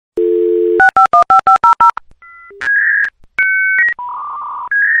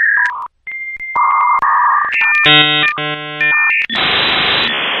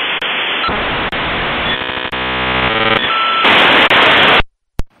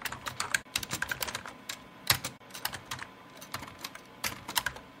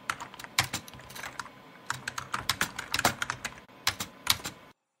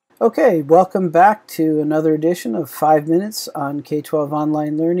Okay, welcome back to another edition of 5 Minutes on K-12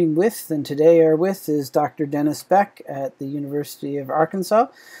 Online Learning with, and today our with is Dr. Dennis Beck at the University of Arkansas.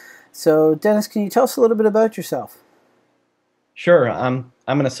 So Dennis, can you tell us a little bit about yourself? Sure. I'm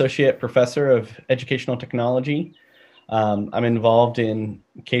an associate professor of educational technology. I'm involved in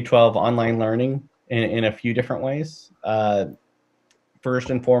K-12 online learning in a few different ways. First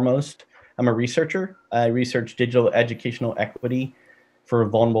and foremost, I'm a researcher. I research digital educational equity for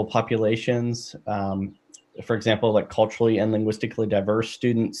vulnerable populations. For example, like culturally and linguistically diverse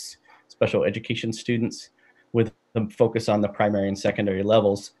students, special education students, with a focus on the primary and secondary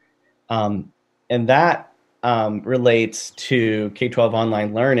levels. And that relates to K-12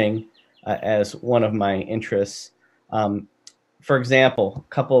 online learning as one of my interests. For example,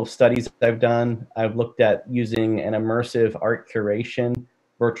 a couple of studies I've done, I've looked at using an immersive art curation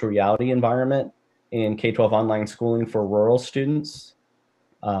virtual reality environment in K-12 online schooling for rural students.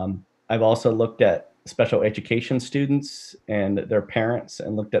 I've also looked at special education students and their parents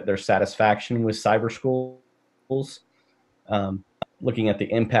and looked at their satisfaction with cyber schools, um, looking at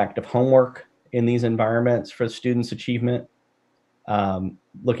the impact of homework in these environments for students' achievement,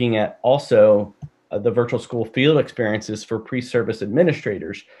 looking at also the virtual school field experiences for pre-service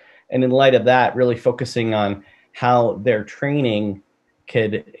administrators. And in light of that, really focusing on how their training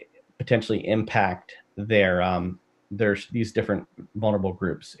could potentially impact their these different vulnerable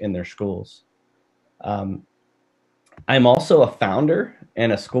groups in their schools. Um, I'm also a founder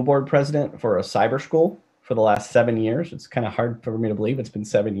and a school board president for a cyber school for the last 7 years. It's kind of hard for me to believe it's been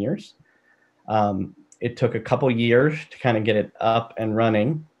 7 years. It took a couple years to kind of get it up and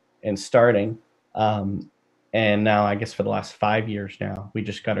running and starting. And now, I guess for the last 5 years now, we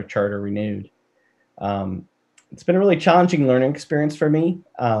just got our charter renewed. It's been a really challenging learning experience for me,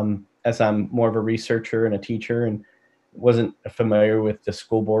 as I'm more of a researcher and a teacher and wasn't familiar with the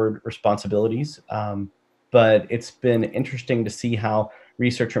school board responsibilities. But it's been interesting to see how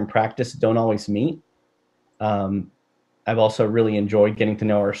research and practice don't always meet. Um, I've also really enjoyed getting to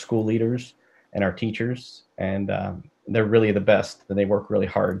know our school leaders and our teachers, and they're really the best. And they work really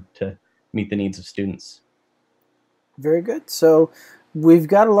hard to meet the needs of students. Very good. So we've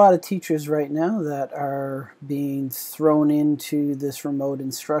got a lot of teachers right now that are being thrown into this remote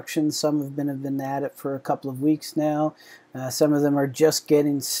instruction. Some have been at it for a couple of weeks now. Some of them are just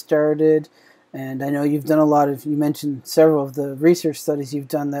getting started. And I know you've done a lot of, you mentioned several of the research studies you've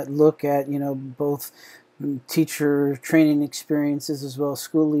done that look at, both teacher training experiences as well as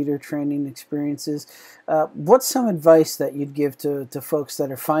school leader training experiences. What's some advice that you'd give to folks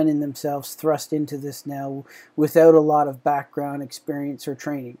that are finding themselves thrust into this now without a lot of background experience or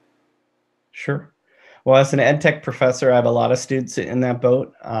training? Sure. Well, as an ed tech professor, I have a lot of students in that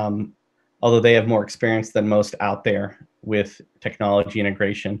boat, although they have more experience than most out there with technology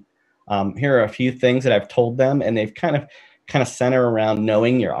integration. Here are a few things that I've told them, and they've kind of center around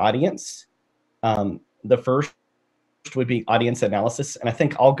knowing your audience. The first would be audience analysis, and I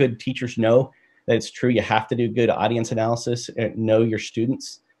think all good teachers know that it's true. You have to do good audience analysis and know your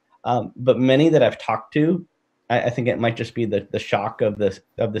students. But many that I've talked to, I think it might just be the shock of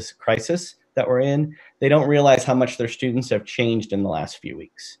this crisis that we're in. They don't realize how much their students have changed in the last few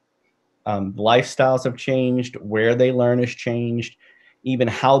weeks. Lifestyles have changed, where they learn has changed, even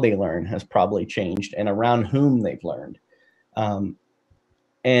how they learn has probably changed, and around whom they've learned. Um,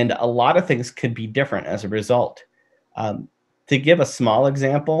 and a lot of things could be different as a result. To give a small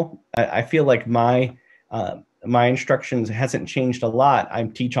example, I feel like my instructions hasn't changed a lot. I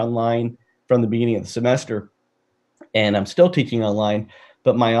teach online from the beginning of the semester, and I'm still teaching online,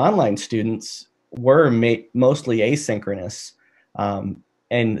 but my online students were mostly asynchronous,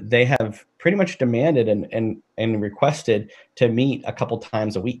 and they have pretty much demanded and requested to meet a couple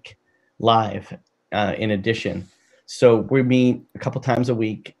times a week live, in addition. So we meet a couple times a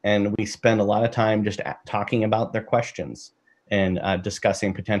week, and we spend a lot of time just talking about their questions and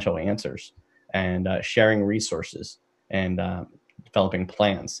discussing potential answers and sharing resources and developing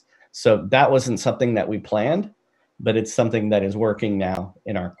plans. So that wasn't something that we planned, but it's something that is working now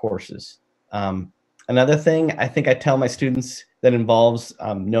in our courses. Another thing I think I tell my students that involves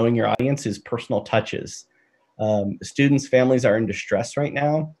knowing your audience is personal touches. Students' families are in distress right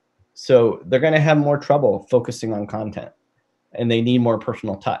now, so they're going to have more trouble focusing on content, and they need more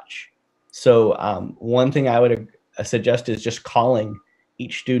personal touch. So one thing I would suggest is just calling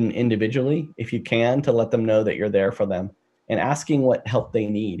each student individually, if you can, to let them know that you're there for them and asking what help they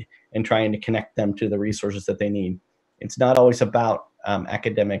need and trying to connect them to the resources that they need. It's not always about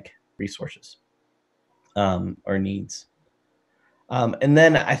academic resources or needs. And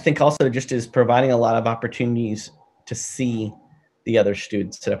then I think also just is providing a lot of opportunities to see the other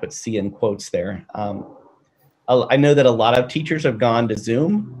students. I put C in quotes there. I know that a lot of teachers have gone to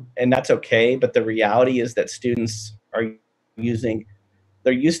Zoom, and that's okay. But the reality is that students are using,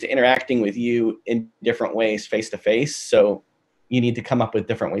 they're used to interacting with you in different ways face to face. So you need to come up with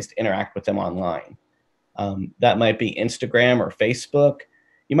different ways to interact with them online. That might be Instagram or Facebook.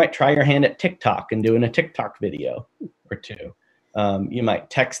 You might try your hand at TikTok and doing a TikTok video or two. You might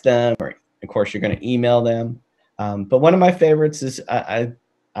text them, or of course you're going to email them. But one of my favorites is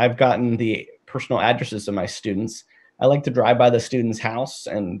I've gotten the personal addresses of my students. I like to drive by the student's house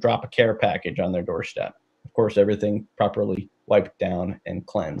and drop a care package on their doorstep. Of course, everything properly wiped down and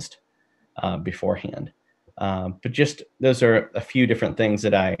cleansed beforehand. But just those are a few different things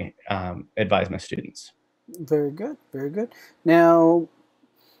that I advise my students. Very good, very good. Now,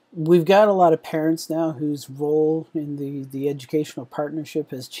 we've got a lot of parents now whose role in the educational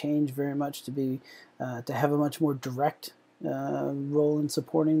partnership has changed very much to be to have a much more direct role in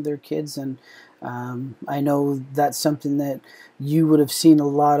supporting their kids, and I know that's something that you would have seen a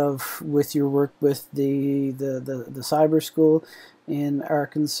lot of with your work with the cyber school in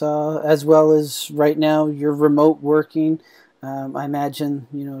Arkansas, as well as right now you're remote working. I imagine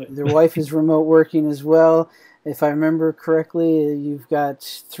their wife is remote working as well. If I remember correctly, you've got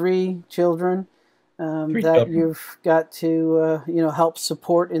 3 children Three that children. you've got to help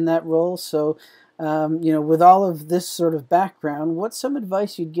support in that role. So with all of this sort of background, what's some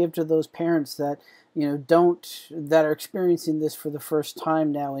advice you'd give to those parents that that are experiencing this for the first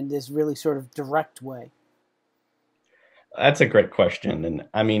time now in this really sort of direct way? That's a great question. And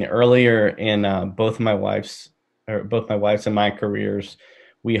I mean, earlier in both my wife's and my careers,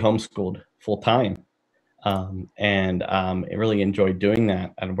 we homeschooled full time, and I really enjoyed doing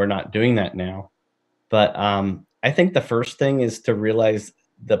that. And we're not doing that now. But I think the first thing is to realize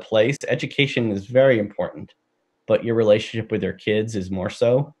the place. Education is very important, but your relationship with your kids is more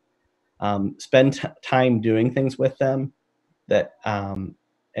so. Spend time doing things with them that,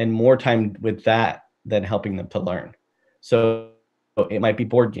 and more time with that than helping them to learn. So it might be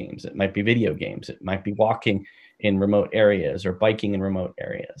board games, it might be video games, it might be walking in remote areas or biking in remote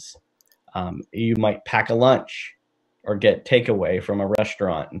areas. You might pack a lunch or get takeaway from a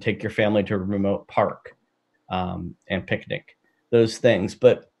restaurant and take your family to a remote park, and picnic, those things.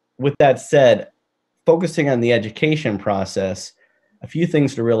 But with that said, focusing on the education process, a few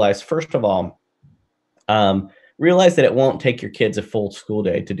things to realize. First of all, realize that it won't take your kids a full school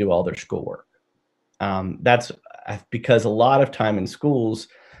day to do all their schoolwork. That's because a lot of time in schools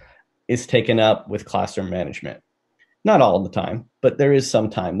is taken up with classroom management. Not all the time, but there is some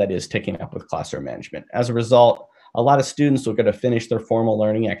time that is taken up with classroom management. As a result, a lot of students are going to finish their formal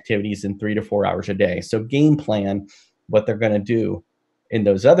learning activities in 3 to 4 hours a day. So game plan what they're going to do in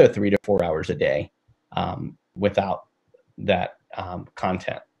those other 3 to 4 hours a day, without that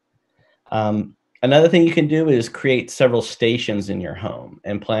content. Another thing you can do is create several stations in your home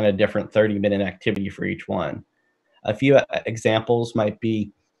and plan a different 30-minute activity for each one. A few examples might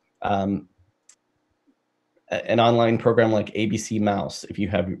be an online program like ABC Mouse if you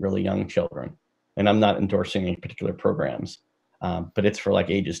have really young children. And I'm not endorsing any particular programs, but it's for like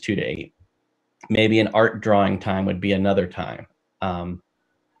ages 2 to 8. Maybe an art drawing time would be another time,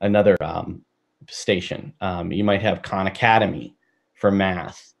 another station. You might have Khan Academy for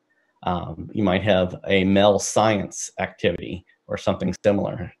math. You might have a Mel science activity or something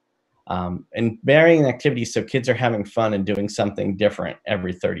similar. And varying activities so kids are having fun and doing something different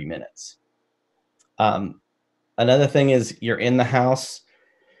every 30 minutes. Another thing is you're in the house,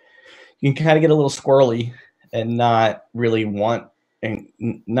 you can kind of get a little squirrely and not really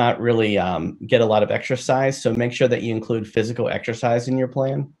get a lot of exercise. So make sure that you include physical exercise in your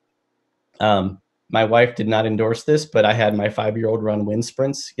plan. My wife did not endorse this, but I had my 5-year-old run wind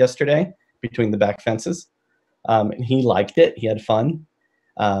sprints yesterday between the back fences. And he liked it. He had fun.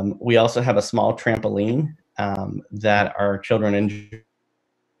 We also have a small trampoline that our children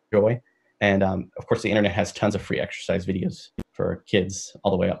enjoy. And of course, the internet has tons of free exercise videos for kids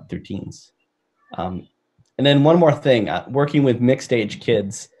all the way up through teens. And then one more thing, working with mixed age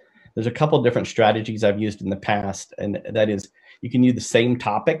kids, there's a couple different strategies I've used in the past. And that is you can use the same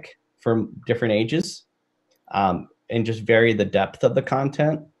topic for different ages, and just vary the depth of the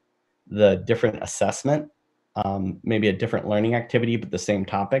content, the different assessment, maybe a different learning activity, but the same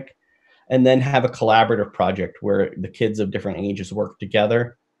topic. And then have a collaborative project where the kids of different ages work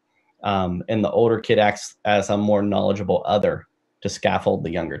together. And the older kid acts as a more knowledgeable other to scaffold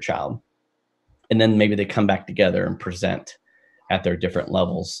the younger child. And then maybe they come back together and present at their different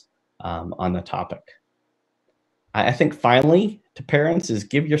levels on the topic. I think finally, to parents is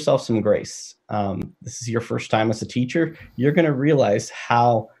give yourself some grace. This is your first time as a teacher. You're going to realize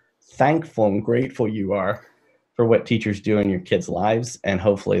how thankful and grateful you are for what teachers do in your kids' lives, and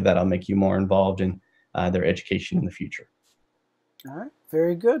hopefully that'll make you more involved in their education in the future. All right,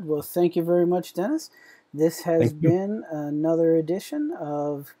 very good. Well, thank you very much, Dennis. This has been another edition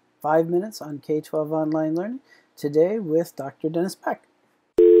of 5 Minutes on K-12 Online Learning, today with Dr. Dennis Beck.